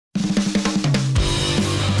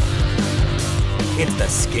It's the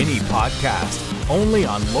Skinny Podcast, only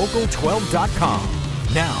on Local12.com.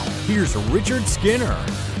 Now, here's Richard Skinner.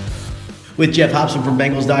 With Jeff Hobson from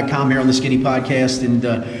Bengals.com here on the Skinny Podcast. And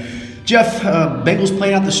Jeff, Bengals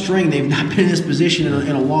playing out the string. They've not been in this position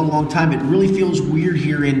in a long, long time. It really feels weird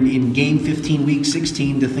here in game 15, week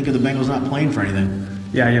 16 to think of the Bengals not playing for anything.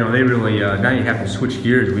 Yeah, they really, now you have to switch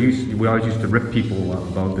gears. We always used to rip people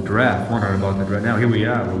about the draft, wondering about the draft. Now here we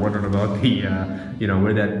are, we're wondering about the,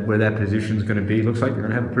 where that position's going to be. Looks like they're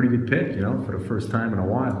going to have a pretty good pick, for the first time in a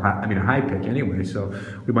while. A high pick anyway. So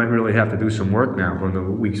we might really have to do some work now from the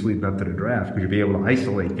weeks leading up to the draft, because you'll be able to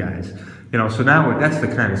isolate guys. So now that's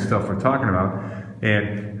the kind of stuff we're talking about.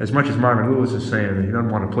 And as much as Marvin Lewis is saying that he doesn't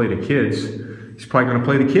want to play the kids, he's probably going to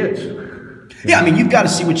play the kids. Yeah, you've got to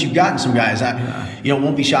see what you've got in some guys. It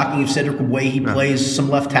won't be shocking if Cedric Wade plays some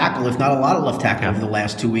left tackle, if not a lot of left tackle over the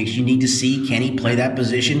last 2 weeks. You need to see, can he play that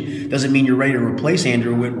position? Doesn't mean you're ready to replace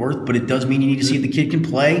Andrew Whitworth, but it does mean you need to see if the kid can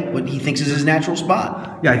play what he thinks is his natural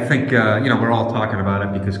spot. Yeah, I think, we're all talking about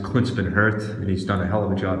it because Clint's been hurt, and he's done a hell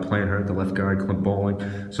of a job playing hurt, the left guard, Clint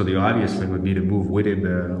Bowling. So the obvious thing would be to move Whit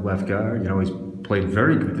into left guard. He's played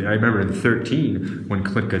very good there. I remember in 13 when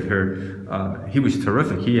Clint got hurt, he was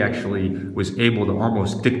terrific. He actually was able to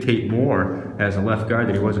almost dictate more as a left guard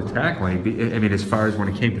than he was a tackling. As far as when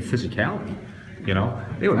it came to physicality,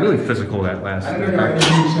 they were really physical that last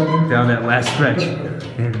down that last stretch.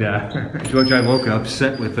 And George, I woke up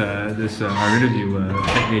upset with this our interview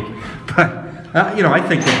technique, but I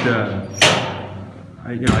think that.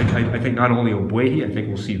 I think not only Obuehi, I think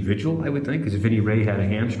we'll see Vigil, I would think, because Vinny Ray had a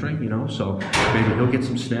hamstring, so maybe he'll get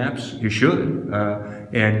some snaps. You should. I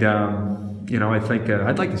think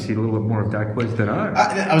I'd like to see a little bit more of Daquez Denard.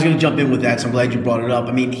 I was going to jump in with that, so I'm glad you brought it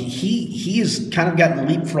up. He has kind of gotten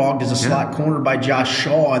leapfrogged as a slot corner by Josh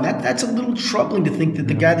Shaw, and that's a little troubling to think that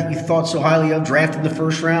the guy that you thought so highly of, drafted in the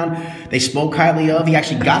first round, they spoke highly of. He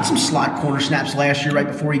actually got some slot corner snaps last year right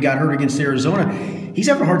before he got hurt against Arizona. He's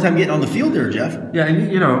having a hard time getting on the field there, Jeff. Yeah,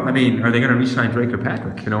 and are they going to re-sign Drake or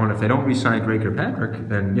Patrick? And if they don't re-sign Drake or Patrick,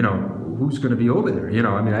 then who's going to be over there? You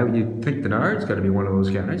think Denard's got to be one of those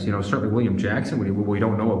guys. Certainly William Jackson. We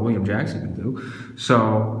don't know what William Jackson can do.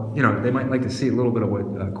 So they might like to see a little bit of what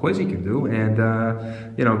Kwesi can do,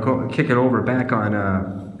 and kick it over back on.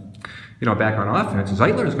 Back on offense,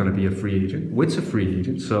 Zeitler is going to be a free agent. Witt's a free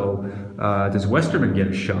agent. So does Westerman get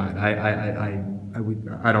a shot? I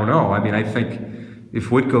don't know. I think. If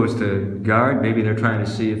Witt goes to guard, maybe they're trying to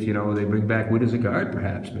see if, they bring back Witt as a guard,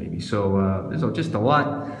 perhaps, maybe. So there's just a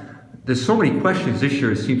lot. There's so many questions this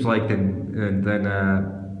year, it seems like,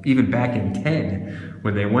 than even back in 10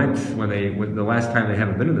 when the last time they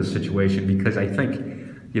haven't been in this situation, because I think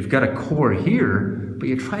you've got a core here, but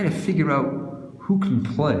you're trying to figure out who can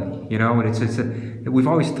play, and we've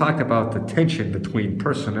always talked about the tension between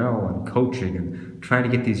personnel and coaching and trying to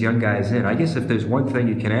get these young guys in. I guess if there's one thing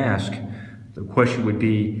you can ask, the question would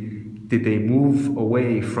be, did they move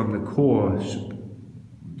away from the core?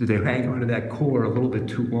 Did they hang on to that core a little bit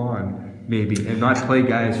too long, maybe, and not play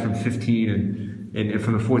guys from 15 and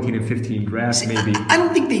from the 14 and 15 draft, maybe? I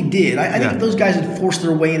don't think they did. I think if those guys had forced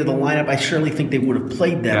their way into the lineup, I surely think they would have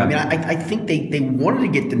played them. Yeah. I think they wanted to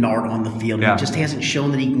get Denard on the field. Yeah. He just hasn't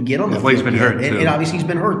shown that he can get on the field. He's been hurt, too. And obviously he's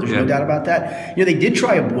been hurt. There's no doubt about that. They did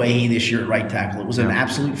try Obuehi this year at right tackle. It was an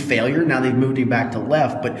absolute failure. Now they've moved him back to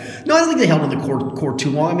left. But no, I don't think they held on the core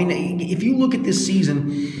too long. If you look at this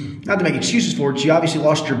season, not to make excuses for it, you obviously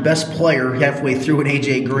lost your best player halfway through in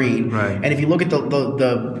A.J. Green. Right. And if you look at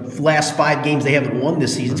the last 5 games they haven't won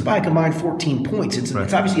this season, it's by a combined 14 points. It's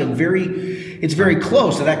obviously it's very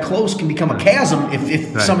close. So that close can become a chasm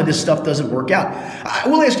if some of this stuff doesn't work out. I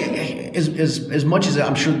will ask you, as much as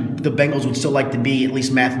I'm sure the Bengals would still like to be at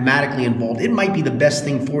least mathematically involved, it might be the best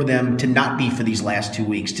thing for them to not be for these last 2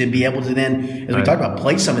 weeks, to be able to then, as we talked about,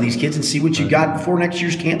 play some of these kids and see what you got before next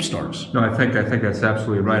year's camp starts. No, I think that's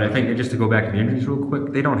absolutely right. I think, just to go back to the injuries real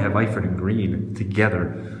quick, they don't have Eifert and Green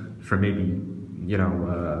together for maybe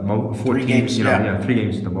 14 3 games, 3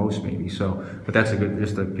 games at the most, maybe. So, but that's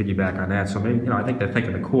just to piggyback on that. So maybe, I think they're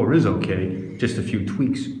thinking the core is okay, just a few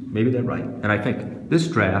tweaks. Maybe they're right. And I think this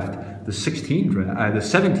draft, the 17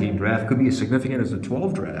 draft could be as significant as the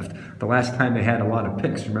 12 draft. The last time they had a lot of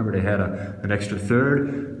picks, remember they had an extra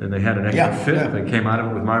third, and they had an extra fifth. Yeah. They came out of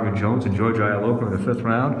it with Marvin Jones and George Ialoka in the 5th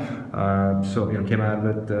round. So came out of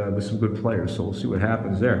it with some good players. So we'll see what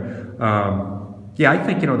happens there. I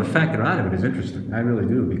think, the fact that out of it is interesting. I really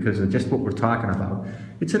do, because of just what we're talking about.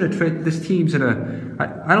 It's in a trade. This team's in a.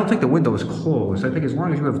 I don't think the window is closed. I think as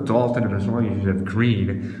long as you have Dalton and as long as you have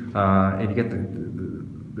Green, and you get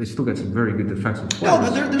they still got some very good defensive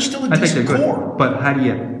players. No, they're still a decent core. But how do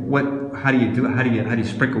you? how do you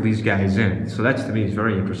sprinkle these guys in? So that's to me is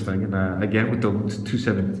very interesting. And again, with the with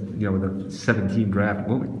the 17 draft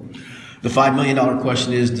looming. The $5 million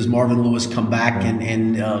question is, does Marvin Lewis come back?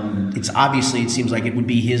 And it's obviously, it seems like it would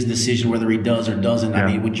be his decision whether he does or doesn't. Yeah. I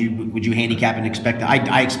mean, would you handicap and expect?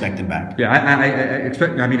 I expect him back. Yeah, I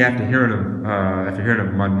expect. I mean, after hearing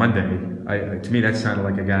him on Monday, to me that sounded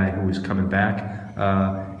like a guy who was coming back.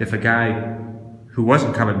 If a guy who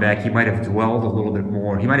wasn't coming back, he might have dwelled a little bit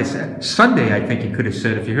more. He might have said Sunday. I think he could have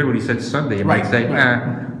said, if you heard what he said Sunday, he might say,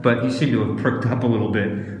 but he seemed to have perked up a little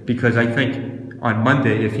bit, because I think on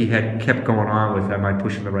Monday, if he had kept going on with, am I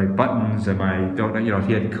pushing the right buttons? If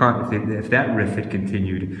he had if that riff had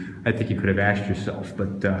continued, I think you could have asked yourself.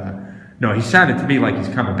 But no, he sounded to me like he's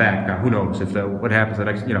coming back. Now, who knows if what happens the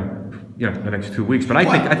next, the next 2 weeks. But I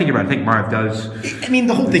think you're right. I think Marv does. I mean,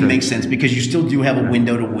 the whole thing makes sense because you still do have a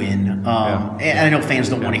window to win. And I know fans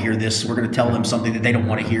don't want to hear this. We're going to tell them something that they don't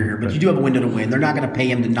want to hear here. But you do have a window to win. They're not going to pay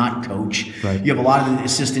him to not coach. Right. You have a lot of the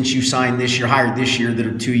assistants you signed this year, hired this year, that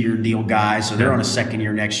are 2-year deal guys. So they're on a second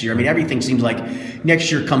year next year. I mean, everything seems like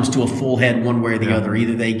next year comes to a full head one way or the other.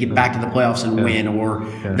 Either they get back to the playoffs and win, or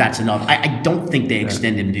that's enough. I don't think they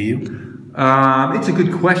extend him, do you? It's a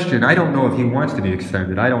good question. I don't know if he wants to be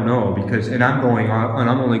extended. I don't know, because I'm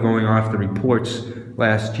only going off the reports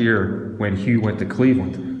last year when Hugh went to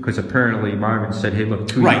Cleveland, because apparently Marvin said, "Hey, look,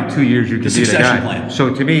 2 years you can be the guy." Plan.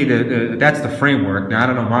 So to me, that's the framework. Now I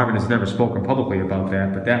don't know. Marvin has never spoken publicly about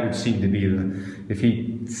that, but that would seem to be if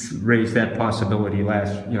he raised that possibility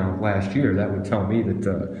last year, that would tell me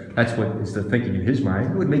that that's what is the thinking in his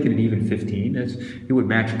mind. It would make it an even 15. It would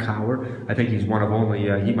match Cowher. I think he's one of only.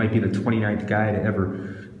 He might be the 29th guy to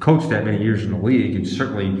ever coach that many years in the league, and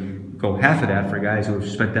certainly go half of that for guys who have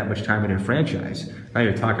spent that much time in their franchise. Now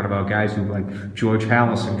you're talking about guys who like George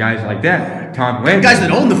Hallis and guys like that. Tom Landry. Guys that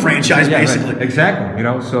own the franchise, basically. Right. Exactly.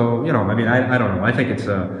 So I mean, I don't know.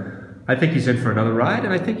 I think he's in for another ride,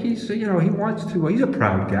 and I think he's he wants to. He's a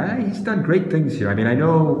proud guy. He's done great things here. I mean, I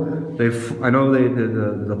know the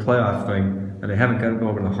playoff thing, and they haven't gotten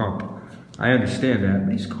over the hump. I understand that,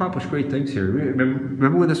 but he's accomplished great things here.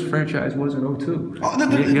 Remember where this franchise was in 2002? Oh,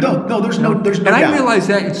 no, there's no and I realized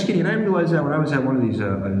that, it's Skinny, and I realized that when I was at one of these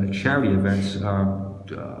charity events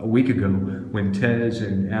a week ago, when Tez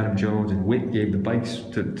and Adam Jones and Witt gave the bikes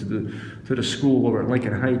to the school over at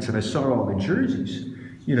Lincoln Heights, and I saw all the jerseys.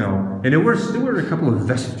 And there were a couple of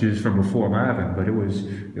vestiges from before Marvin, but it was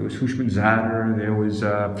Hushman Zadar, and there was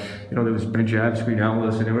there was Ben Jabs, Green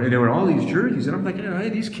Ellis, and there were all these jerseys, and I'm like, hey,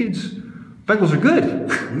 these kids. Bengals are good,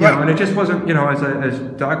 and it just wasn't, as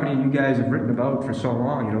Doherty and you guys have written about for so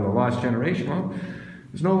long, the lost generation. Well,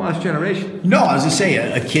 there's no lost generation. No, I was going to say,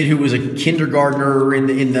 a kid who was a kindergartner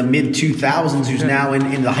in the mid-2000s who's now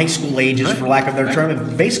in the high school ages, for lack of a better term,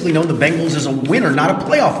 have basically known the Bengals as a winner, not a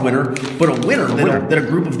playoff winner, but a winner that a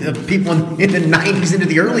group of people in the 90s into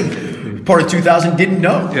the early part of 2000 didn't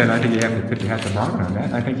know. Yeah, and I think you have to put your hat to Marvin on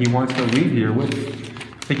that. I think he wants to leave here with,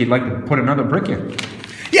 I think he'd like to put another brick in.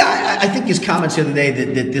 Yeah, I think his comments the other day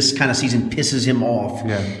that this kind of season pisses him off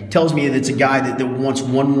tells me that it's a guy that wants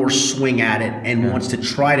one more swing at it and wants to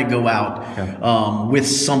try to go out with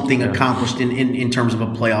something accomplished in terms of a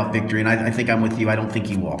playoff victory. And I think I'm with you. I don't think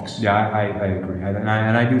he walks. Yeah, I agree. And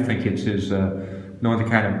I do think it's his, knowing the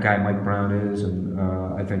kind of guy Mike Brown is, and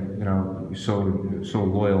I think, so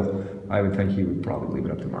loyal, I would think he would probably leave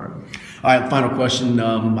it up to Marvin. All right, final question.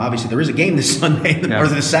 Obviously, there is a game this Sunday, or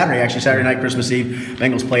this Saturday, actually, Saturday night, Christmas Eve.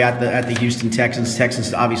 Bengals play at the Houston Texans.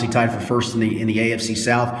 Texans obviously tied for first in the AFC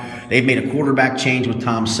South. They've made a quarterback change with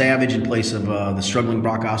Tom Savage in place of the struggling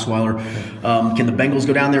Brock Osweiler. Can the Bengals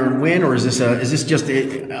go down there and win, or is this just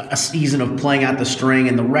a season of playing out the string,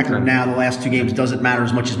 and the record now, the last 2 games, doesn't matter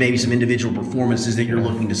as much as maybe some individual performances that you're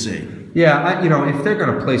looking to see? Yeah, if they're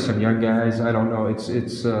going to play some young guys, I don't know.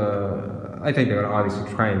 I think they're going to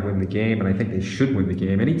obviously try and win the game, and I think they should win the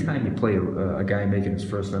game. Anytime you play a guy making his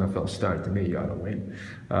first NFL start, to me, you ought to win.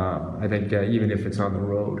 I think even if it's on the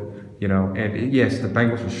road, And yes, the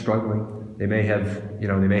Bengals are struggling. They may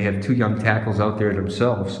have 2 young tackles out there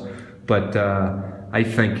themselves, but I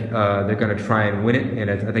think they're going to try and win it, and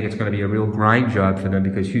I think it's going to be a real grind job for them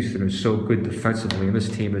because Houston is so good defensively, and this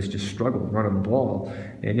team has just struggled running the ball.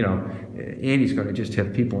 And, Andy's going to just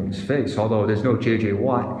have people in his face. Although there's no J.J.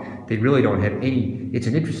 Watt, they really don't have any. It's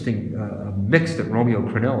an interesting mix that Romeo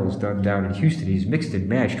Crennel has done down in Houston. He's mixed and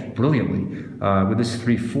matched brilliantly with this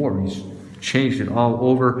 3-4. He's changed it all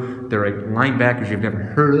over. There are linebackers you've never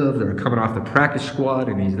heard of that are coming off the practice squad,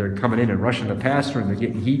 and they're coming in and rushing the passer, and they're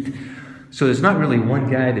getting heat. So there's not really one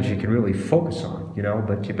guy that you can really focus on,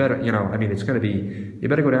 but you better, it's going to be, you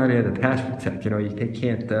better go down there to pass protect.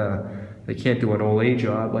 They can't do an Ole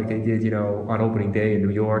job like they did, on opening day in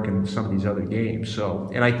New York and some of these other games. So,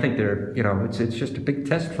 and I think they're, it's just a big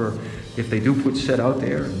test for if they do put Set out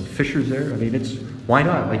there and Fisher's there. I mean, why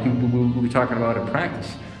not? Like we were talking about in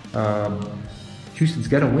practice. Houston's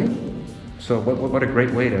got to win. So what a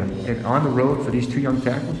great way to, and on the road for these two young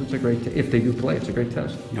tackles, it's a great, if they do play, it's a great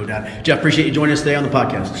test. No doubt. Jeff, appreciate you joining us today on the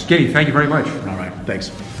podcast. Skinny, thank you very much. All right, thanks.